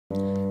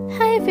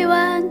Hi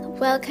everyone,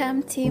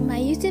 welcome to my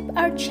YouTube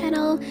art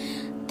channel.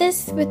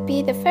 This would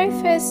be the very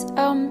first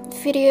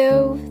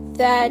video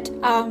that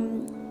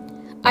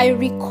I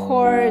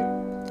record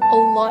a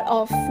lot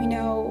of,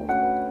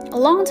 a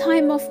long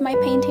time of my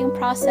painting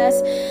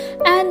process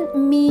and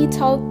me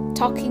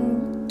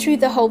talking through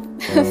the whole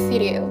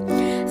video.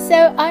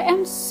 So I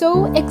am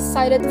so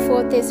excited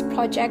for this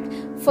project.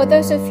 For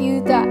those of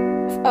you that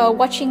are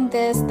watching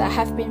this that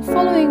have been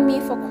following me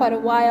for quite a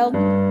while,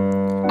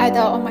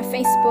 either on my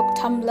Facebook,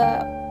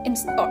 Tumblr,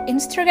 or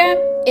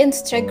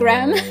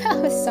Instagram.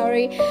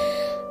 Sorry.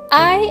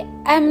 I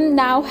am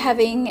now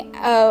having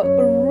a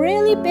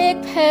really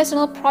big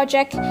personal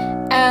project,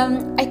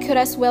 and I could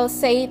as well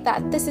say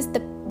that this is the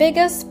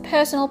biggest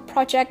personal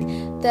project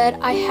that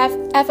I have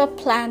ever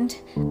planned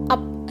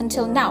up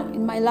until now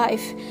in my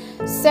life.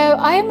 So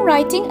I am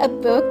writing a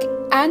book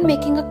and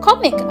making a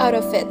comic out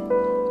of it.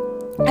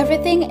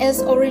 Everything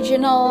is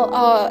original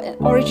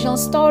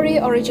story,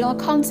 original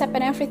concept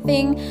and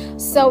everything.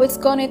 So it's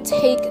gonna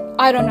take,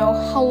 I don't know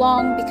how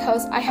long,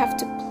 because I have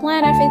to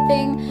plan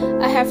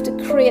everything, I have to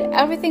create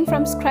everything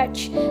from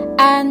scratch.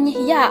 And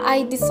yeah,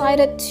 I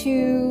decided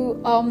to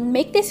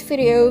make this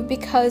video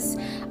because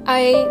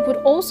I would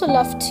also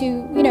love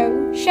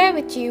to, share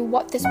with you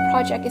what this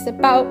project is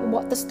about,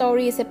 what the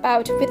story is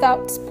about,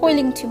 without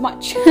spoiling too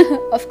much.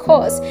 Of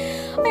course,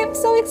 I am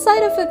so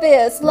excited for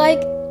this.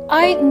 Like,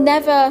 I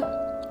never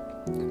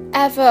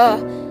ever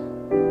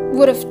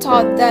would have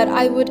thought that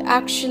I would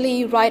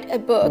actually write a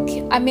book.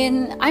 I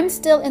mean, I'm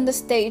still in the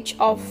stage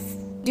of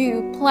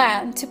do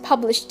plan to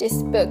publish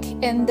this book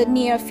in the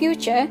near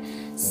future.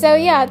 So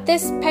yeah,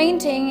 this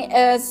painting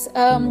is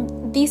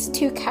these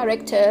two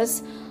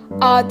characters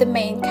are the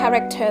main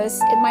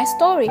characters in my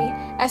story,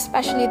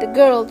 especially the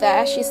girl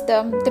there. She's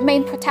the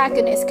main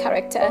protagonist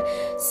character.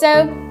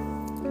 So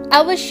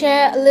I will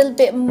share a little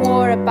bit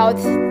more about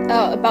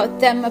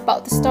them,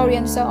 about the story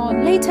and so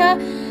on later.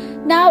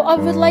 Now I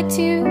would like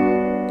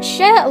to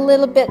share a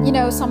little bit,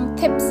 some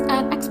tips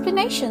and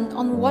explanation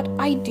on what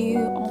I do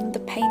on the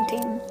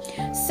painting.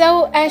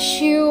 So as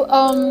you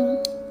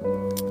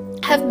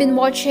have been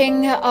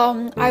watching,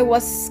 I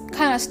was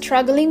kind of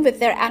struggling with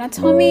their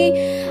anatomy.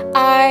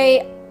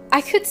 I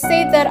could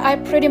say that I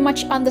pretty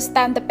much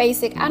understand the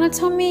basic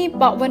anatomy,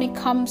 but when it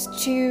comes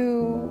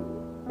to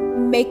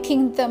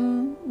making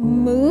them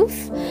move,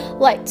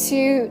 like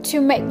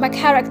to make my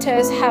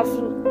characters have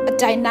a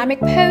dynamic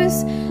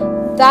pose,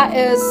 that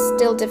is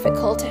still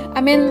difficult.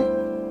 I mean,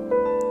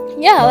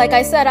 yeah, like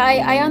I said,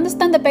 I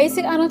understand the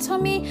basic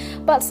anatomy,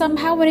 but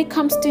somehow when it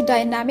comes to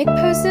dynamic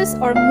poses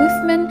or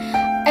movement,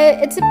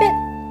 it's a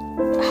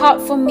bit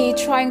hard for me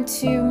trying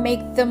to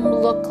make them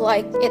look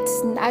like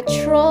it's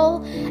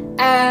natural.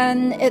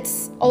 And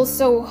it's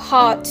also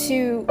hard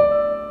to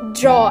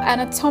draw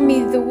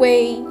anatomy the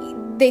way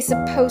they're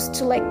supposed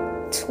to, like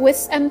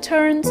twists and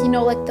turns,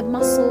 like the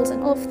muscles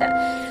and all of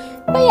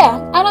that. But yeah,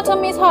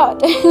 anatomy is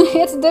hard.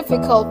 It's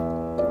difficult.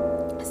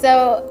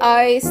 So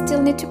I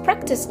still need to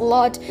practice a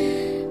lot,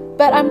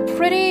 but I'm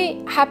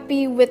pretty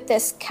happy with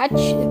this sketch,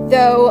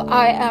 though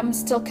I am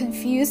still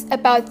confused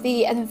about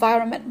the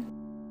environment.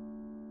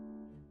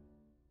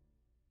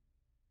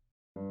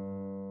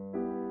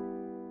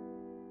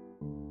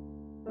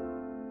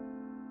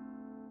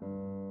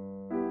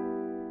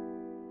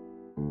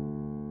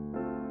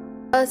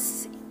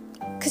 Because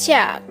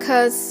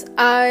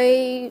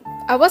I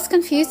was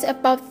confused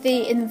about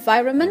the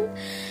environment,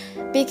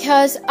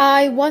 because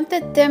I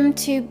wanted them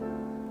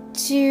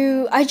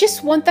I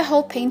just want the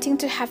whole painting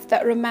to have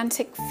that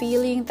romantic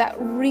feeling, that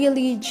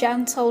really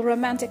gentle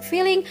romantic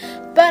feeling,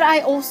 but I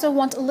also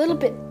want a little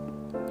bit,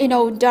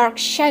 dark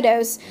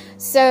shadows.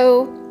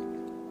 So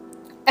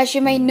as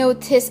you may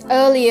notice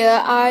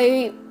earlier,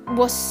 I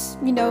was,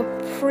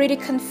 pretty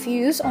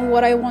confused on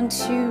what I want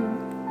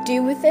to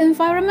do with the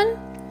environment.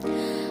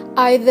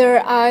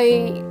 Either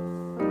I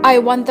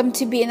want them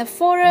to be in a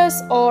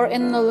forest or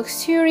in a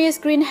luxurious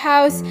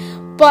greenhouse,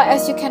 but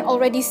as you can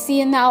already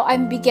see now, I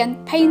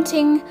began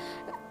painting.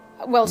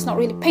 Well, it's not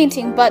really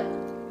painting, but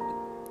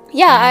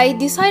yeah, I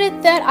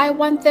decided that I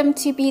want them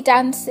to be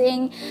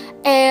dancing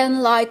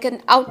in like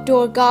an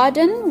outdoor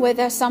garden where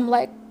there's some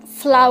like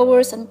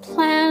flowers and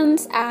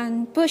plants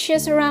and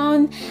bushes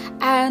around,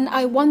 and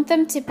I want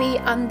them to be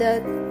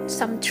under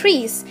some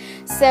trees.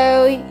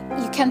 So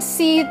you can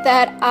see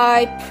that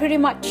I pretty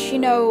much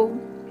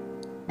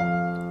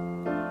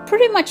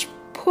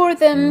pour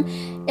them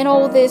in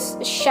all these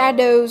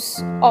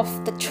shadows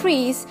of the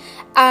trees,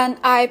 and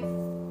I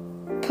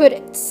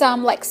put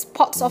some like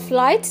spots of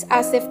light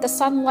as if the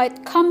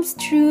sunlight comes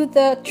through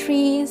the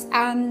trees.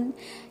 And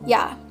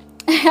yeah,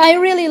 I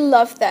really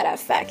love that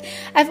effect.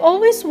 I've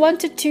always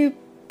wanted to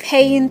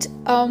paint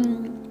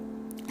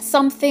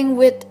something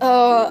with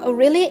a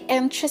really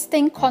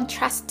interesting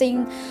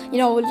contrasting,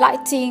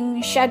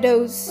 lighting,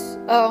 shadows,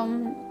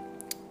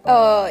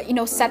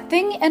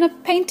 setting in a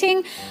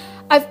painting.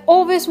 I've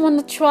always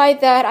wanted to try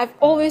that. I've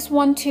always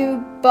wanted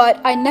to, but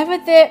I never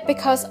did,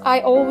 because I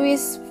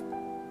always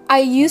I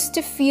used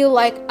to feel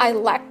like I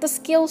lacked the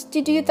skills to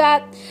do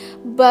that,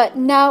 but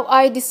now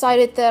I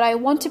decided that I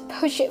want to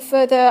push it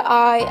further.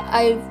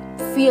 I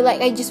feel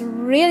like I just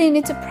really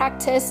need to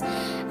practice,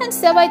 and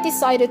so I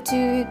decided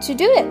to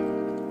do it.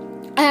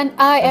 And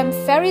I am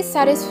very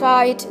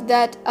satisfied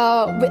that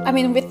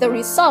with the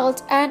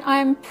result, and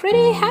I'm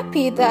pretty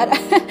happy that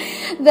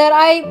that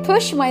I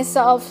push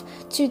myself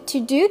to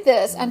do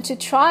this and to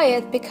try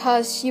it,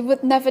 because you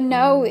would never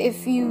know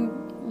if you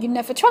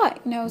never try,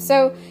 you know.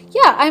 So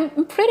yeah,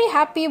 I'm pretty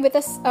happy with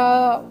this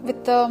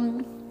with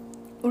the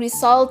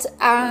result.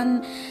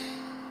 And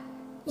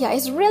yeah,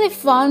 it's really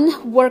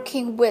fun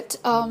working with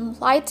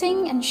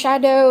lighting and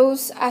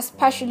shadows,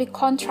 especially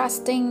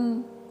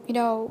contrasting, you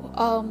know,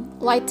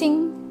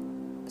 lighting,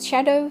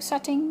 shadow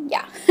setting.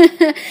 Yeah.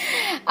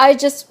 I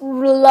just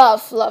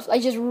I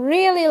just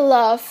really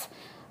love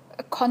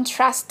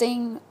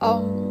contrasting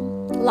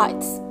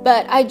lights,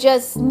 but I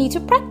just need to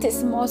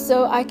practice more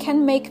so I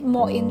can make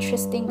more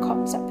interesting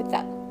concept with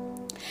that.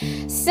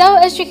 So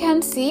as you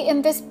can see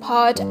in this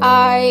part,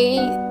 I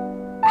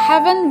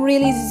haven't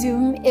really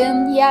zoomed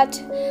in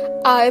yet.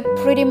 I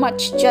pretty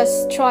much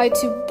just try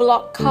to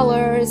block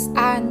colors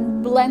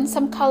and blend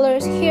some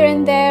colors here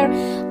and there,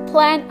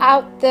 plan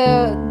out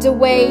the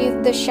way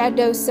the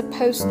shadow's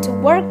supposed to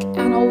work,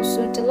 and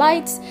also the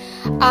lights.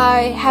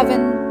 I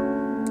haven't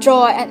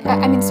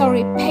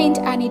paint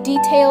any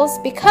details,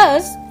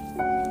 because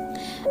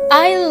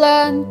I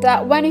learned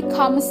that when it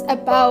comes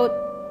about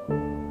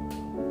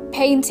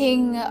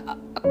painting a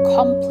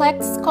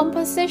complex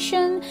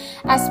composition,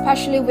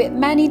 especially with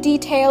many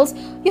details,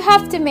 you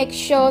have to make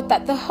sure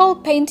that the whole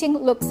painting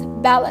looks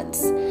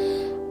balanced.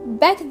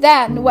 Back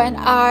then, when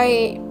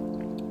I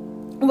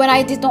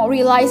did not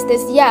realize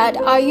this yet,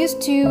 I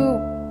used to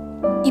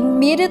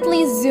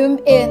immediately zoom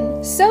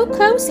in so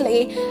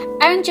closely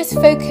and just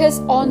focus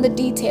on the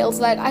details.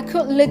 Like I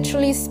could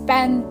literally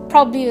spend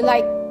probably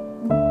like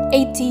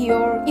 80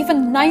 or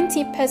even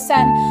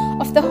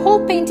 90% of the whole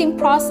painting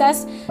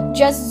process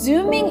just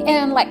zooming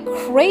in like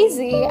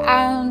crazy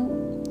and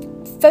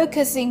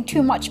focusing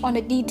too much on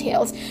the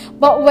details.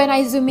 But when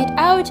I zoom it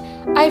out,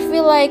 I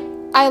feel like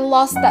I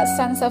lost that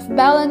sense of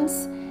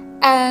balance,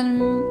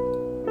 and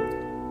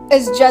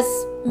it's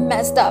just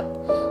messed up.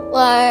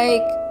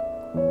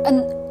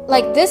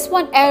 Like this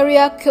one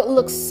area could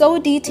look so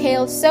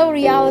detailed, so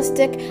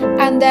realistic,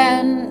 and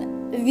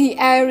then the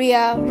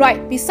area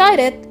right beside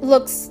it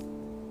looks,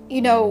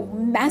 you know,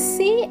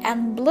 messy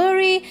and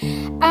blurry,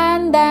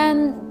 and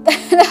then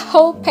the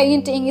whole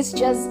painting is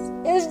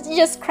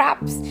just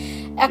crabs.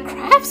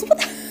 Crabs?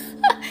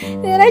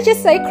 What did I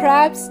just say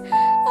crabs?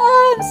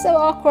 Oh, I'm so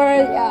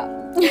awkward. Yeah.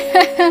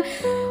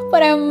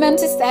 But I meant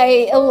to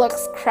say it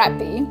looks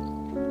crappy.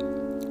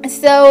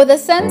 So the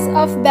sense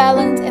of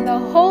balance in the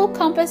whole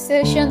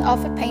composition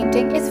of a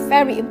painting is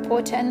very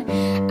important,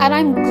 and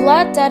I'm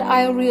glad that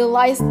I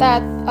realized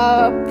that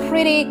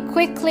pretty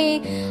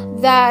quickly,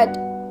 that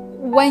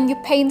when you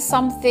paint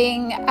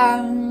something,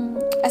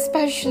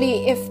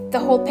 especially if the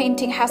whole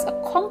painting has a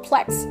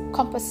complex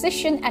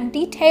composition and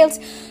details,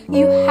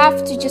 you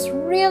have to just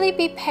really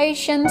be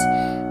patient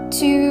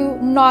to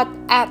not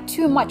add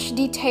too much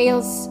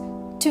details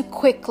too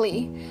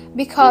quickly,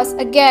 because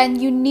again,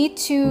 you need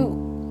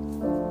to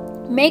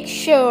make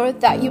sure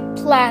that you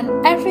plan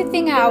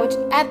everything out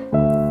at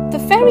the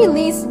very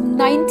least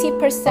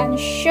 90%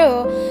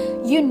 sure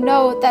you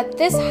know that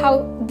this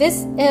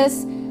is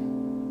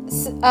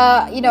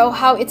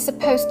how it's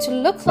supposed to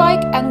look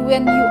like. And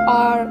when you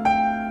are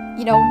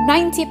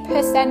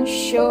 90%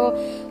 sure,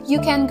 you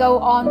can go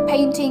on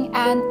painting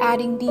and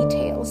adding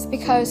details,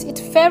 because it's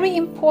very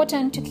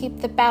important to keep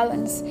the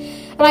balance.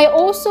 And I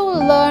also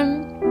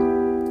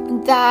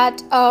learned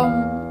that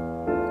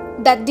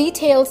that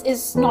details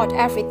is not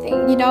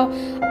everything. You know,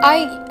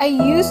 I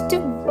used to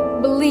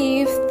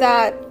believe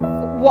that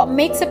what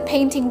makes a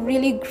painting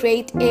really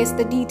great is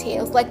the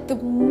details. Like the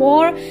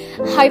more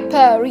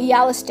hyper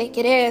realistic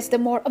it is, the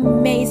more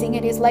amazing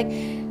it is. Like,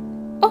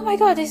 oh my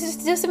god, this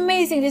is just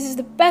amazing, this is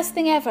the best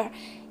thing ever.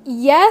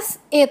 Yes,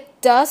 it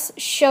does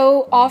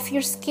show off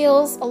your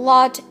skills a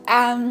lot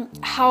and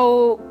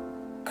how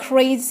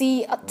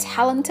crazy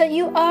talented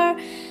you are.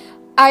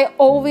 I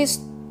always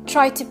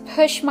try to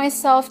push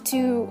myself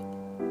to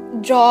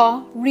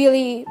draw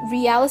really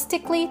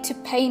realistically, to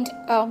paint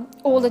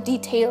all the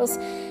details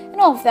and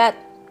all of that.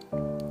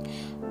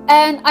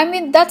 And I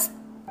mean, that's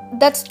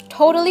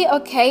totally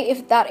okay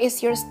if that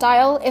is your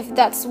style, if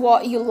that's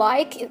what you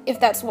like, if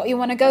that's what you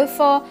want to go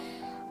for.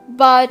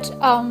 But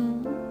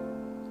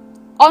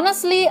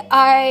honestly,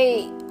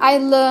 I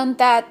learned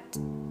that,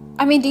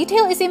 I mean,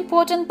 detail is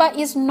important, but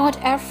it's not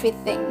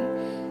everything.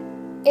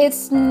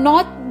 It's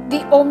not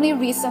the only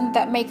reason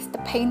that makes the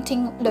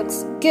painting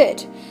looks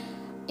good.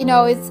 You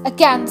know, it's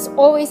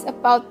always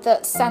about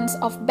the sense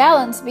of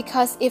balance,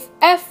 because if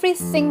every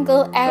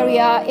single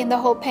area in the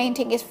whole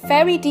painting is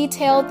very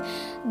detailed,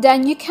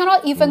 then you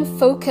cannot even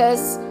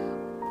focus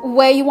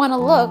where you want to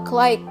look.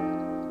 Like,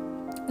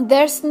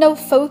 there's no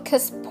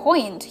focus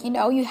point, you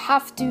know, you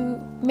have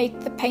to make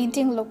the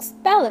painting looks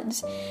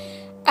balanced.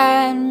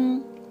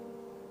 And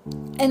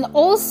And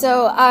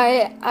also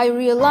I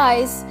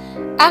realize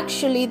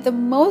actually the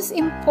most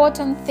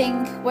important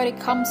thing when it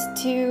comes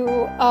to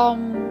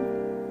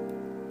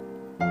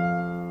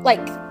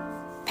like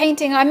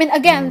painting, I mean,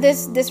 again,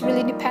 this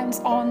really depends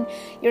on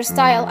your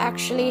style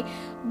actually,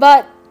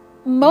 but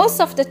most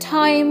of the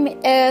time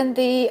in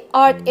the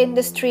art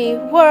industry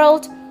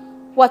world,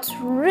 what's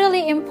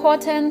really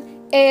important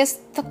is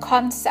the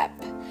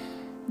concept.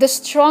 The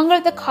stronger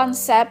the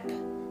concept,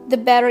 the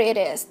better it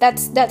is.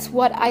 That's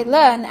what I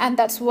learned, and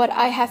that's what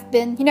I have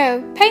been, you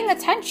know, paying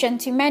attention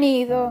to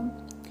many the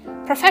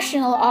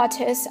professional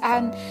artists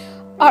and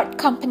art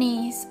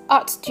companies,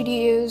 art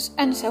studios,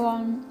 and so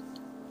on.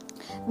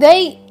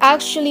 They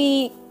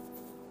actually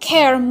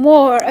care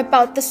more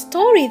about the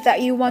story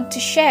that you want to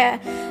share,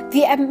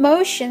 the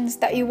emotions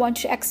that you want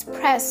to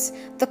express,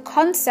 the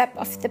concept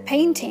of the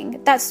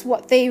painting. That's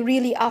what they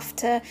really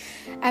after.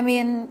 I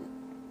mean,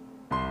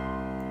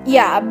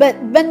 yeah, but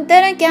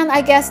then again,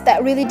 I guess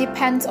that really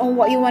depends on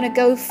what you want to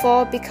go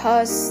for,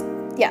 because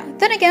yeah,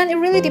 then again, it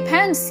really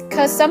depends,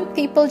 because some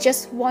people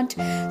just want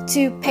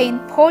to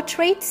paint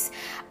portraits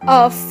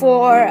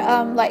for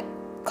like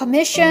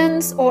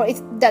commissions, or if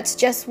that's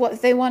just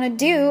what they want to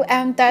do,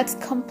 and that's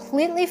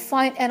completely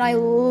fine. And I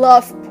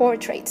love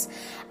portraits.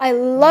 I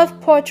love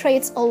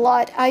portraits a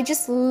lot. I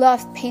just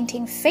love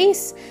painting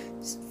faces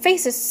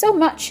so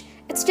much.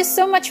 It's just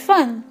so much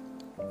fun.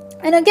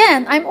 And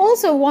again, I'm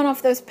also one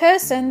of those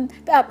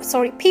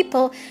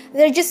people,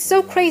 they're just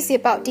so crazy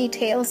about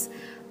details.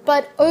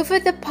 But over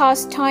the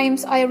past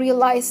times, I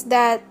realized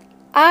that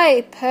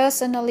I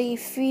personally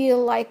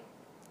feel like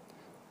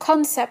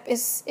concept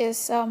is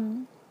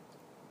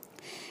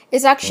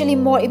actually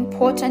more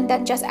important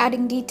than just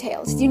adding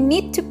details. You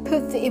need to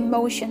put the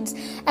emotions.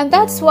 And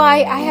that's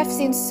why I have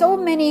seen so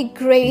many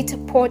great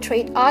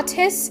portrait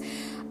artists,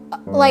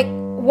 like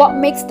what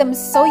makes them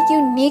so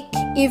unique,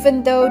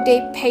 even though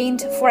they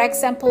paint, for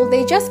example,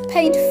 they just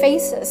paint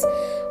faces,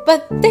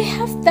 but they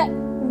have that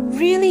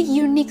really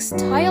unique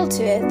style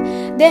to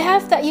it. They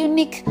have that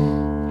unique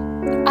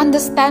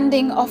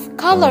understanding of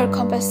color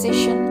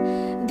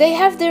composition. They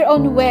have their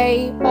own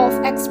way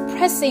of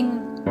expressing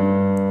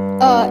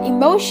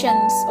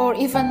emotions, or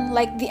even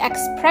like the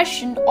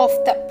expression of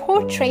that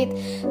portrait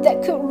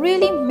that could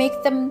really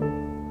make them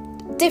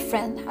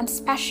different and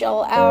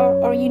special,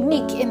 or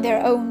unique in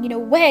their own, you know,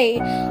 way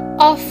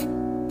of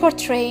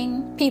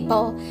portraying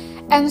people.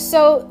 And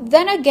so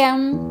then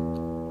again,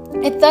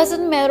 it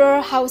doesn't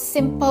matter how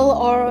simple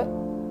or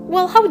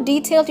well how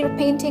detailed your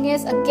painting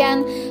is.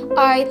 Again,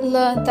 I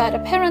learned that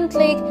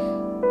apparently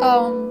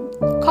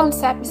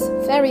concept is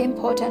very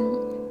important.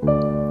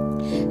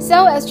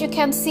 So as you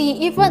can see,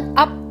 even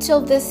up till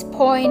this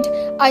point,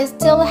 I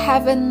still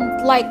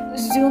haven't like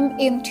zoomed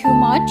in too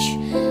much.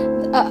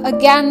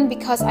 Again,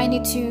 because I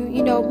need to,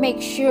 you know,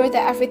 make sure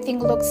that everything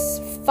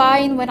looks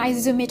fine. When I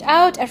zoom it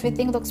out,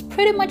 everything looks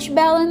pretty much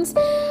balanced.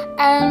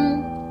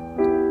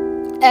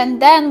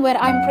 And then when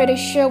I'm pretty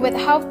sure with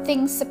how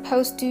things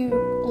supposed to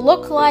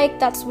look like,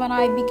 that's when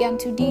I began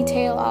to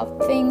detail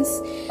out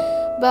things.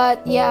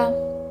 But yeah,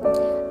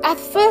 at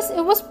first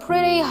it was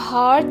pretty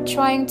hard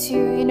trying to,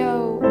 you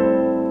know,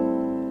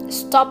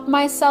 stop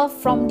myself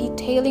from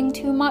detailing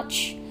too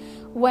much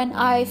when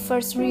I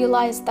first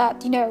realized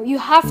that, you know, you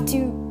have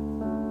to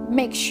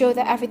make sure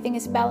that everything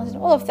is balanced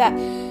and all of that.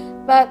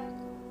 But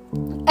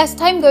as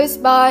time goes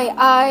by,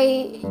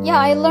 I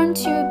learned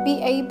to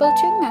be able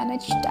to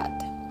manage that.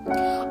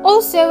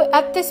 Also,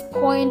 at this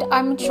point,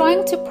 I'm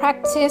trying to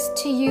practice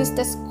to use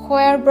the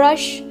square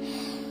brush.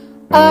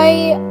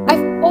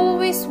 I've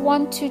always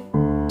wanted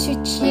to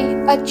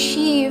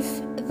achieve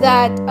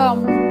that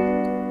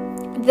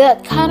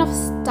that kind of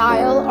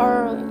style,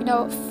 or you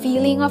know,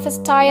 feeling of a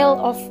style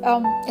of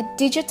a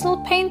digital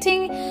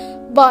painting,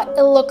 but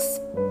it looks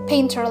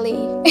painterly.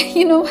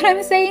 You know what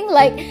I'm saying?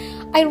 Like,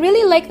 I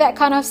really like that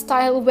kind of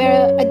style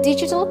where a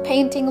digital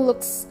painting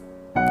looks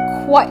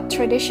quite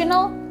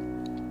traditional.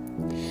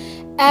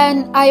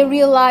 And I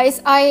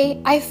realize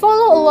I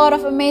follow a lot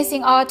of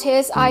amazing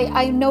artists.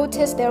 I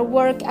notice their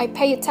work. I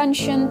pay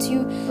attention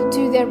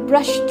to their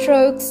brush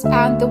strokes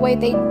and the way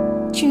they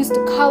choose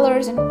the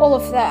colors and all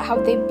of that, how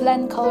they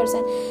blend colors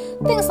and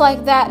things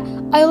like that.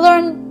 I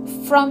learn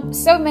from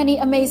so many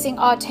amazing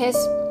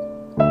artists.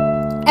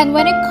 And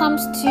when it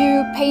comes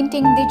to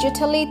painting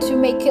digitally, to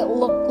make it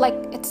look like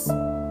it's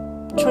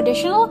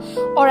traditional,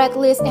 or at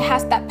least it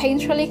has that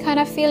painterly kind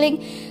of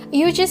feeling,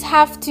 you just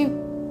have to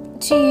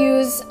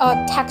use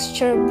a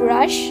texture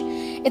brush.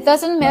 It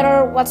doesn't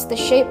matter what's the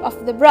shape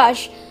of the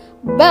brush,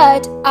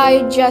 but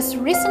I just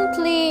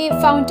recently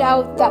found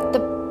out that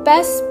the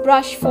best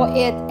brush for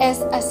it is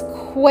a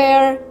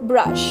square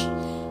brush.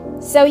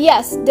 So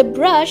yes, the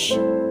brush,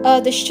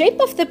 the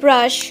shape of the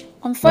brush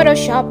on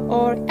Photoshop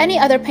or any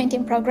other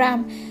painting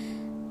program,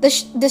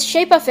 the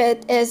shape of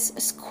it is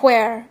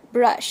square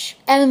brush,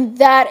 and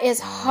that is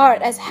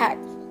hard as heck.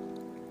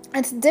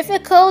 It's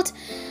difficult,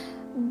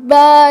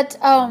 but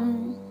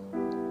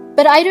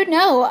I don't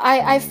know.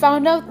 I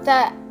found out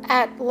that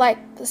at like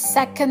the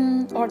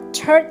second or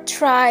third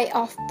try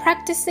of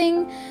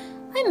practicing,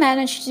 I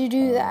managed to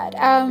do that.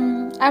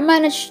 I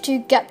managed to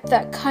get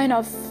that kind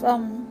of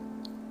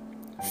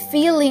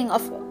feeling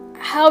of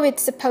how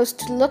it's supposed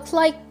to look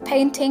like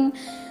painting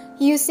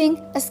using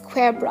a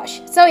square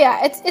brush. So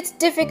yeah, it's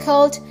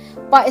difficult,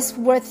 but it's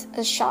worth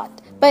a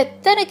shot.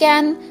 But then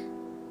again,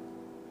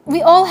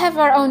 we all have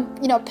our own,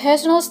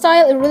 personal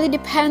style. It really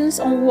depends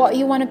on what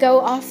you want to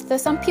go after.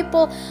 Some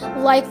people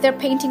like their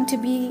painting to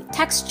be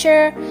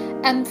texture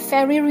and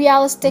very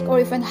realistic or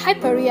even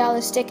hyper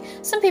realistic.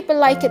 Some people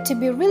like it to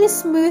be really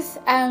smooth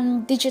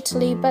and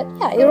digitally, but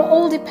yeah, it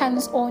all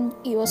depends on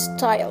your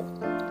style.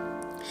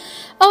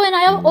 Oh, and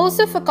I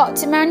also forgot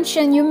to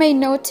mention, you may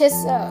notice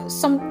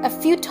a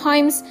few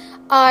times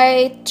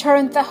I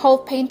turned the whole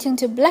painting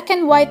to black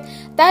and white.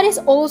 That is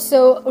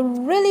also a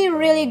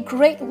really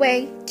great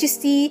way to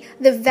see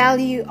the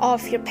value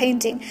of your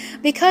painting,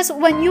 because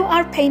when you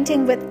are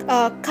painting with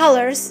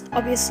colors,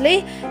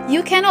 obviously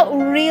you cannot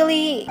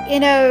really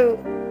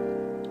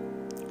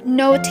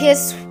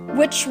notice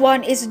which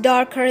one is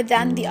darker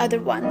than the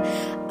other one.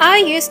 I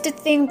used to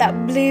think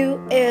that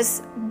blue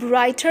is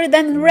brighter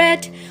than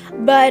red,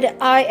 but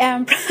I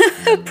am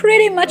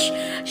pretty much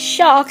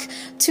shocked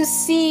to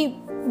see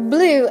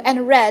blue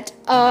and red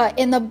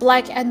in a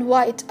black and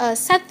white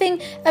setting.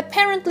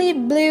 Apparently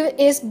blue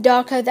is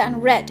darker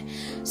than red.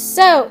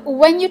 So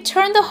when you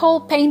turn the whole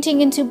painting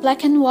into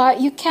black and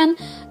white, you can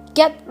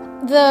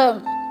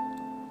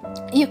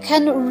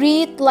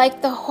read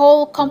like the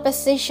whole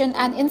composition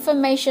and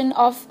information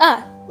of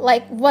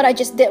like what I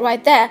just did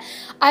right there.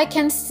 I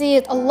can see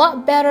it a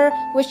lot better,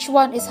 which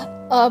one is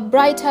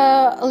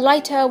brighter,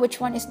 lighter,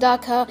 which one is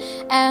darker,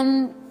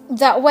 and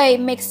that way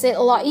makes it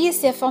a lot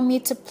easier for me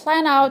to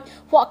plan out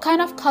what kind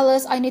of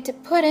colors I need to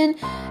put in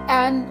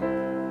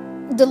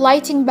and the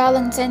lighting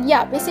balance, and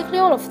yeah, basically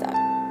all of that.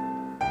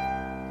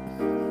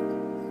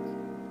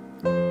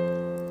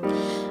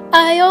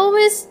 I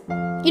always,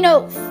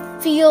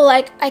 feel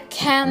like I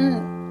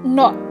can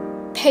not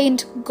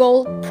paint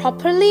gold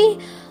properly.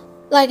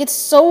 Like, it's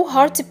so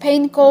hard to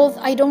paint gold.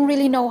 I don't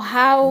really know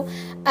how.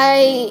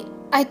 I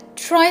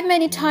tried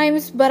many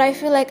times, but I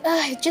feel like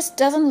it just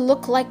doesn't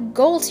look like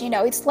gold,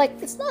 It's like,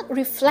 it's not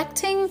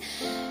reflecting.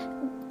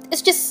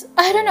 It's just,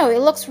 I don't know, it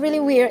looks really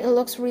weird. It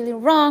looks really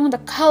wrong. The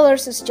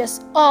colors is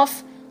just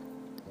off.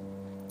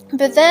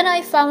 But then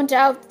I found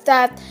out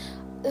that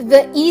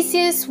the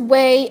easiest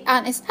way,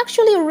 and it's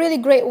actually a really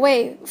great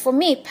way for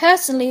me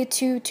personally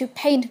to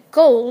paint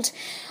gold,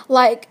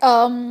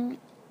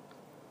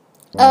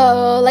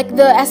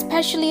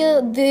 especially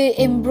the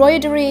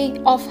embroidery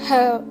of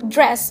her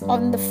dress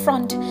on the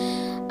front.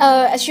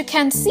 As you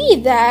can see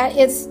there,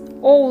 it's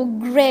all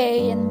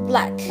gray and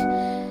black,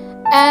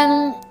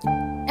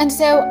 and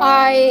so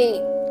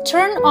I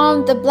turn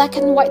on the black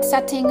and white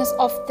settings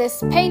of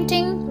this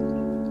painting,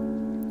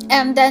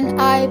 and then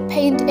I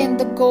paint in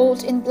the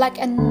gold in black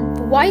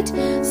and white,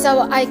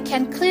 so I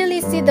can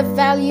clearly see the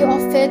value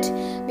of it,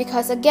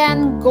 because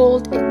again,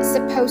 gold is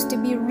supposed to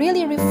be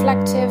really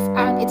reflective,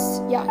 and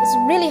it's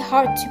really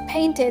hard to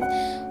paint it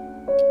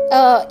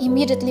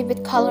immediately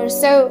with color.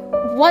 So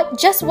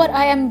what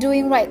I am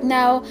doing right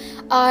now,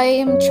 I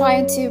am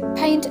trying to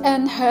paint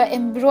in her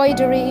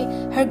embroidery,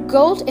 her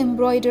gold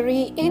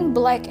embroidery in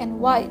black and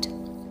white,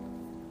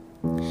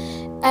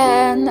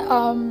 and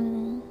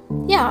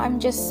I'm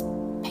just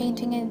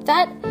painting in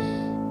that.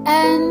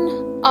 And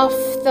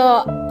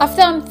after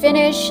I'm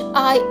finished,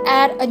 I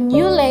add a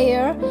new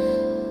layer,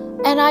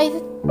 and I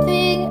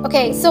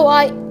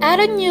add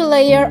a new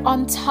layer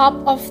on top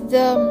of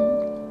the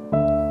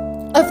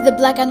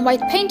black and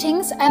white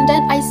paintings, and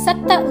then I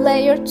set that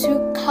layer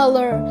to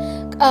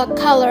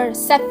color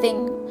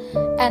setting,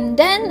 and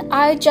then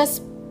I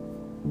just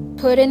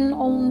put in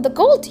on the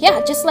gold.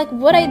 Yeah, just like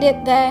what I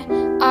did there.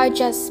 I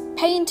just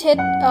painted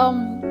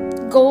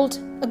gold,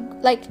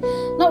 like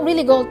not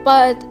really gold,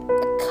 but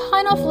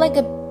kind of like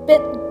a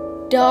bit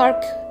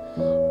dark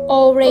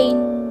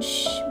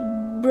orange,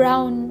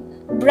 brown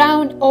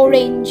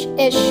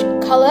orange-ish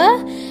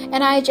color,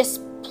 and I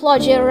just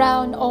plodge it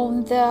around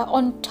on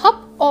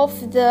top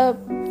of the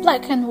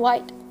black and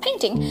white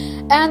painting,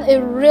 and it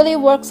really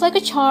works like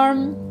a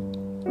charm.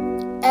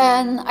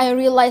 And I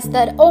realized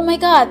that, oh my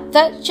god,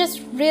 that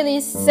just really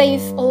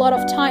saved a lot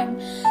of time.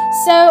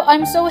 So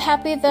I'm so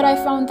happy that I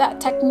found that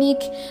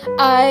technique.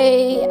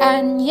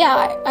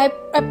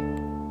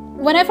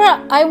 Whenever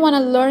I want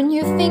to learn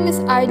new things,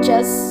 I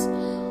just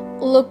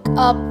look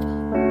up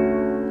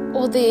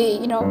all the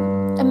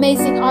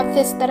amazing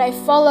artists that I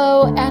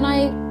follow, and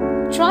I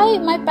try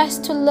my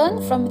best to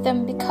learn from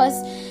them,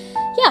 because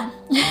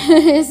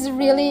it's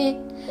really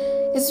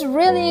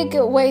a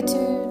good way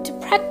to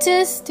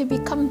practice, to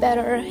become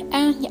better,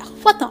 and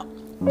whatnot.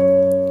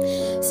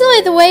 So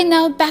either way,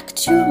 now back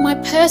to my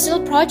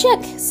personal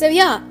project. So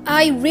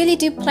I really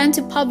do plan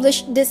to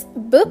publish this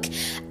book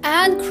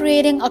and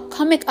creating a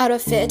comic out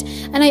of it,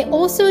 and I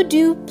also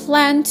do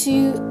plan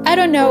to, I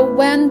don't know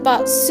when,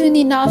 but soon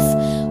enough,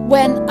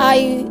 when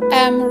I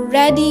am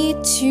ready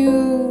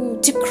to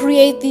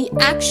create the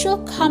actual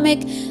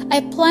comic,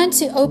 I plan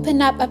to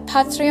open up a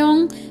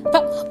Patreon.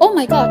 But oh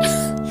my god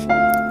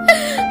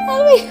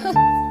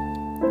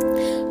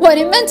What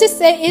I meant to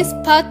say is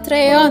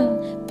Patreon.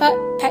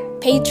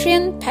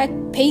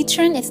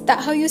 Patreon, is that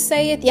how you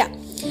say it? Yeah.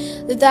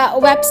 That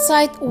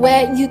website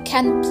where you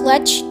can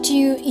pledge to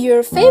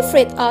your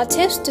favorite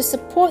artists to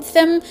support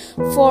them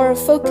for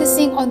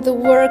focusing on the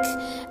work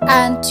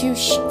and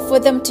for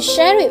them to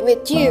share it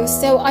with you.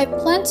 So I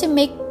plan to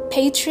make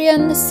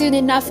Patreon soon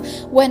enough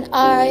when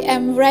I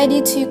am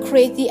ready to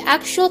create the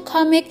actual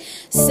comic,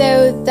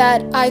 so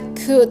that I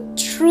could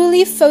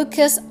truly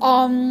focus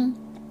on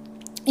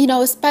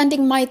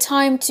spending my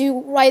time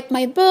to write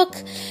my book,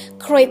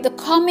 create the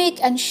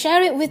comic, and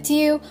share it with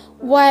you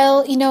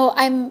while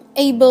I'm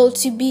able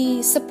to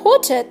be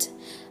supported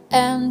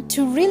and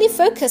to really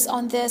focus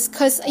on this,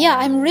 because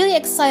I'm really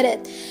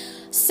excited.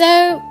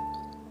 So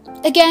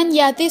again,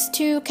 these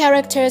two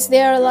characters,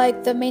 they are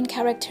like the main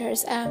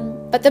characters,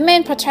 but the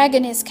main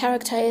protagonist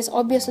character is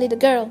obviously the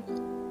girl.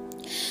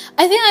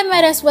 I think I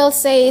might as well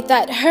say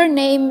that her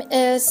name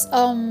is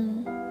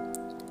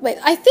wait,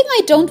 I think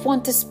I don't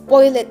want to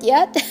spoil it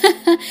yet.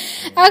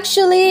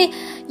 Actually,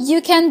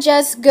 you can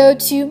just go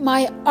to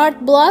my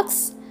art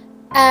blogs,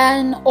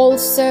 and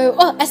also,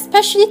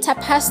 especially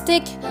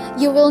Tapastic,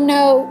 you will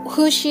know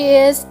who she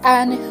is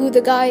and who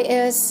the guy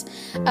is,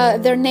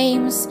 their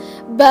names.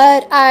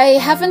 But I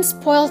haven't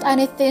spoiled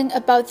anything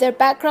about their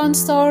background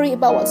story,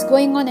 about what's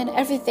going on and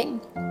everything.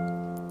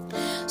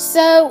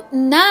 So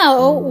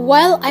now,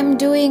 while I'm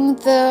doing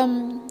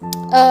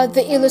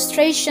the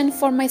illustration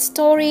for my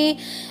story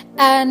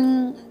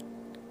and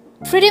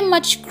pretty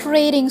much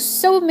creating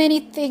so many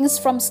things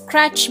from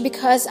scratch,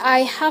 because I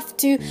have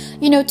to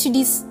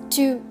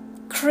to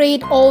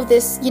create all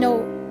this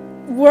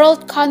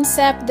world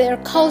concept, their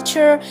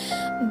culture,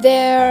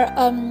 their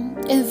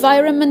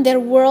environment, their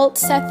world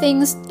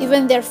settings,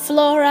 even their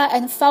flora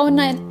and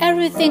fauna and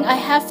everything. I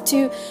have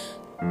to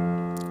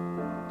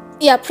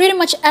pretty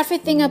much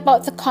everything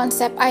about the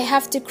concept I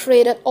have to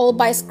create it all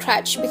by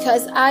scratch,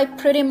 because I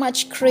pretty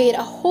much create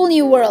a whole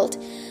new world,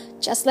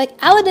 just like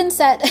Aladdin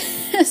said.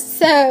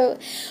 So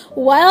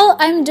while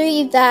I'm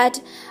doing that,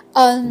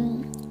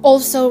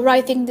 also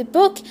writing the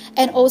book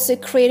and also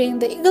creating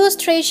the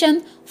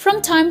illustration, from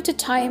time to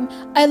time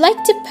I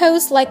like to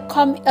post like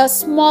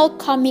small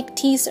comic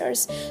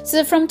teasers.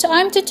 So from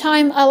time to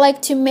time I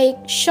like to make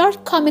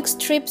short comic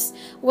strips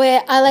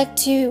where I like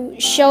to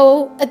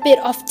show a bit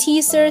of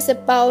teasers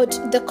about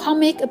the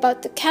comic,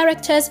 about the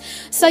characters,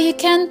 so you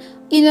can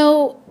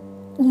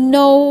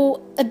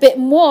know a bit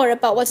more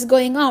about what's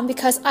going on,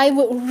 because I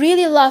would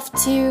really love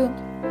to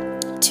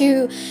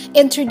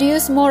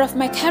introduce more of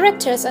my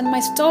characters and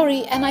my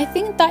story. And I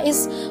think that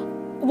is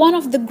one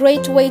of the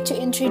great way to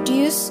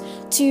introduce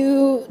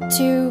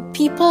to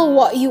people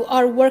what you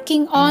are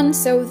working on,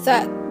 so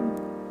that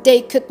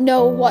they could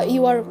know what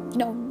you are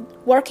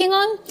working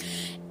on.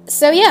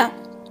 So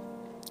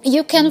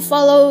you can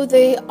follow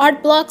the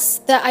art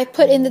blogs that I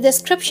put in the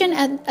description,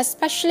 and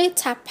especially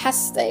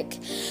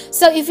Tapastic.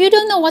 So if you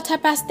don't know what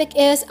Tapastic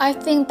is, I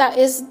think that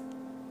is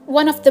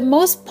one of the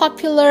most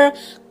popular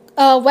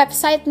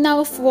website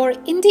now for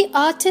indie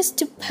artists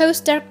to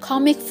post their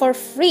comic for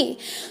free.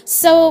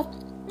 So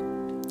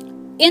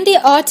indie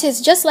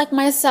artists just like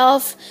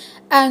myself,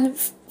 and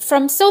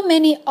from so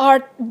many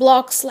art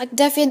blogs like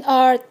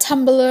DeviantArt,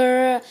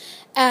 Tumblr,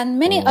 and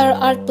many other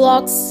art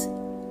blogs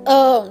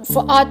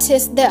for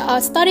artists that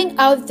are starting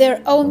out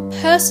their own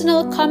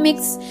personal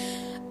comics,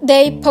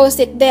 they post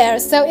it there.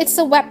 So it's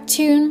a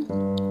webtoon,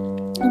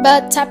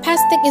 but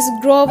Tapastic is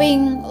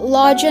growing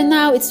larger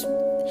now.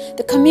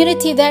 The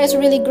community there is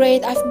really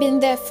great. I've been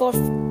there for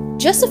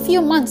just a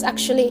few months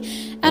actually,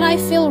 and I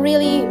feel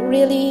really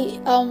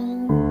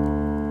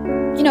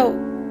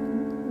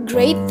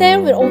great there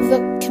with all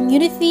the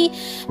community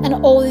and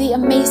all the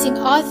amazing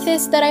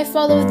artists that I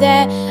follow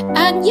there.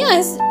 And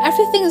yes,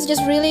 everything is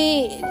just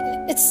really,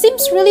 it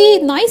seems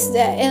really nice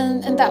there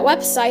in that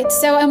website.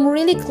 So I'm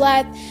really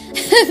glad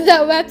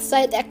that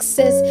website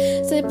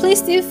exists. So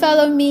please do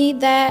follow me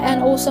there,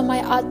 and also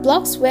my art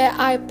blogs where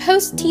I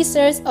post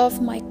teasers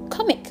of my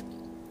comic.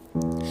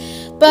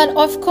 But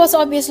of course,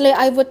 obviously,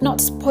 I would not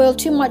spoil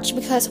too much,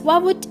 because why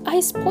would I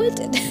spoil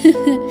it?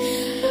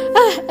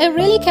 I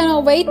really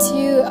cannot wait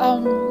to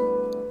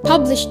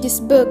publish this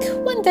book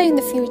one day in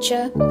the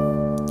future.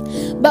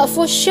 But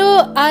for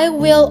sure, I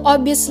will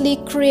obviously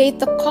create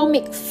the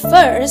comic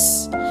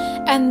first,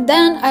 and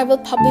then I will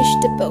publish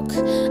the book.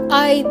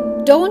 I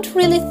don't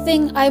really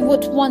think I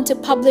would want to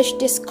publish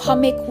this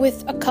comic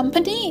with a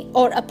company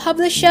or a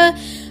publisher,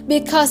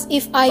 because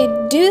if I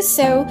do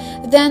so,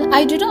 then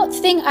I do not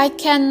think I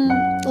can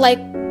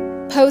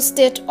post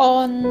it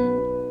on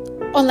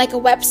like a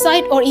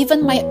website or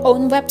even my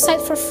own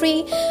website for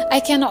free. I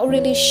cannot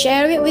really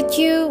share it with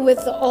you, with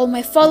all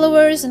my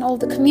followers and all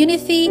the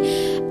community,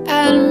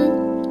 and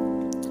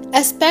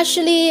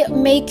especially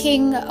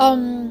making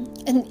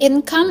an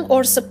income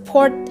or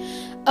support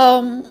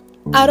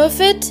out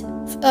of it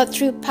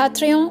through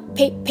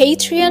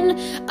Patreon.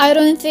 I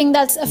don't think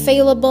that's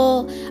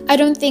available. I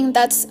don't think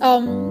that's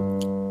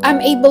I'm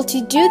able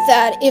to do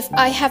that if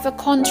I have a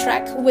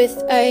contract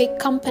with a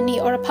company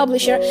or a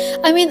publisher.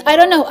 I mean, I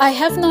don't know, I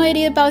have no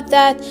idea about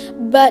that,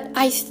 but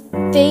I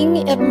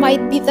think it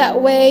might be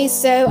that way.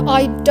 So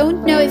I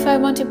don't know if I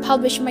want to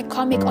publish my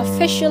comic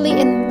officially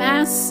in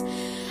mass.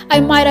 I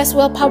might as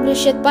well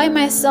publish it by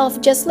myself,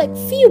 just like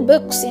few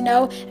books, you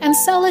know, and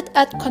sell it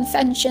at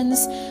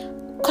conventions,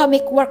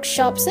 comic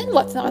workshops and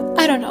whatnot.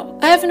 I don't know,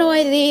 I have no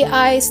idea.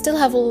 I still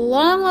have a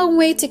long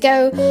way to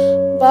go,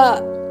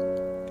 but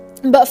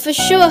for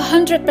sure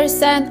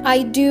 100%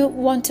 I do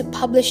want to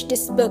publish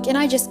this book, and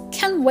I just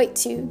can't wait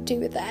to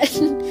do that.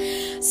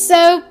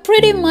 So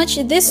pretty much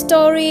this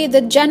story,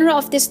 the genre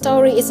of this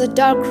story is a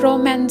dark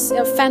romance,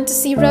 a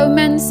fantasy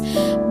romance,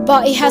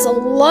 but it has a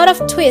lot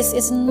of twists.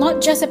 It's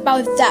not just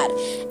about that.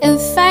 In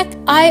fact,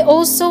 I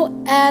also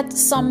add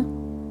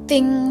some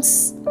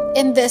things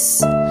in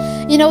this,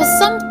 you know,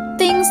 some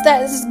things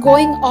that is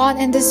going on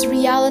in this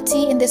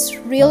reality, in this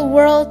real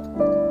world,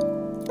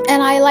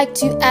 and I like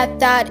to add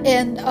that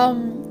in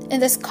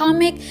this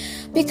comic,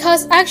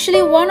 because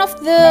actually one of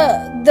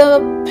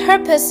the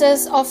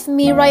purposes of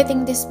me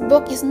writing this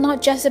book is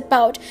not just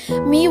about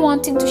me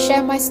wanting to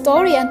share my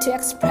story and to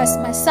express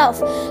myself,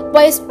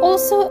 but it's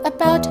also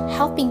about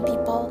helping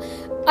people.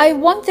 I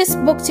want this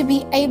book to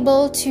be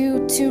able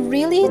to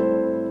really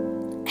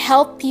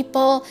help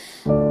people,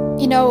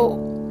 you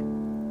know,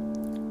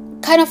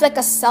 kind of like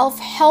a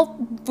self-help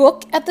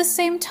book at the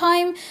same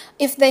time,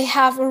 if they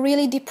have a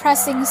really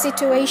depressing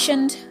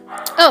situation.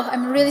 Oh,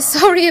 I'm really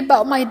sorry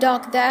about my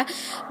dog there,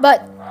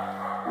 but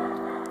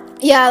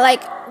yeah,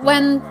 like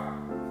when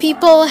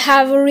people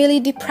have a really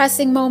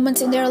depressing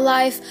moment in their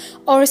life,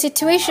 or a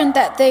situation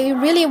that they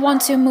really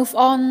want to move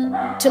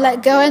on, to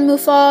let go and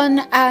move on,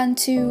 and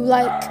to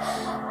like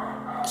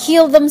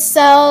heal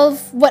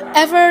themselves,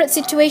 whatever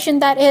situation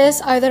that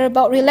is, either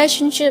about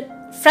relationship,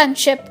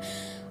 friendship,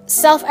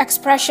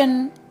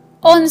 self-expression,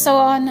 and so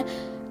on,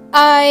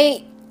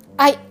 I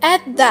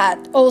add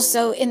that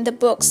also in the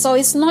book. So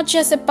it's not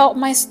just about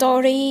my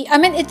story. I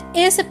mean, it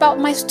is about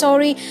my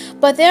story,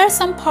 but there are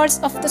some parts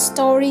of the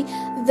story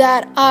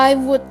that I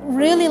would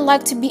really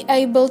like to be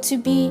able to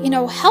be, you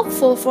know,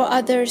 helpful for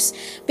others,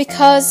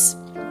 because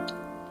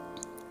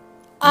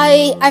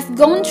I've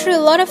gone through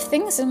a lot of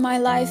things in my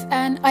life,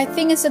 and I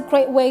think it's a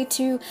great way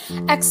to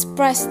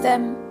express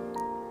them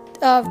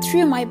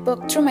through my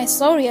book, through my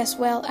story as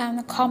well, and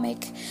a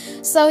comic.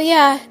 So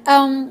yeah,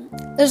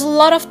 there's a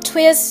lot of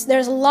twists,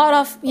 there's a lot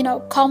of, you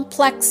know,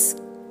 complex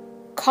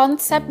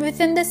concept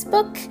within this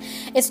book.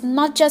 It's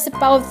not just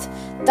about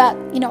that,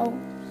 you know,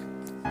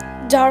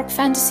 dark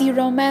fantasy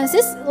romance.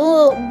 It's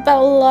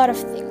about a lot of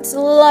things.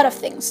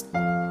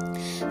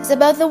 It's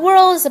about the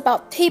world, it's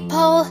about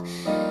people,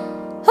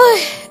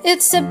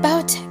 it's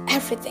about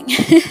everything.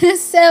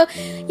 So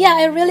yeah,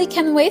 I really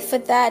can't wait for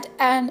that.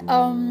 And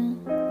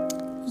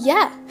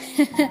yeah.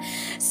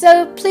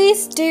 So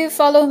please do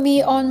follow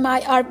me on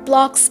my art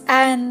blogs,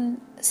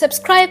 and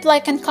subscribe,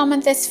 like, and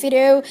comment this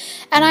video.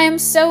 And I am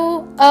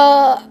so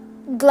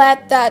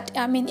glad that,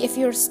 I mean, if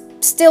you're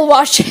still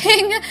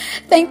watching,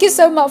 thank you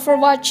so much for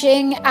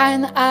watching,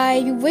 and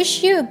I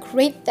wish you a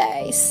great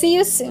day. See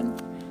you soon.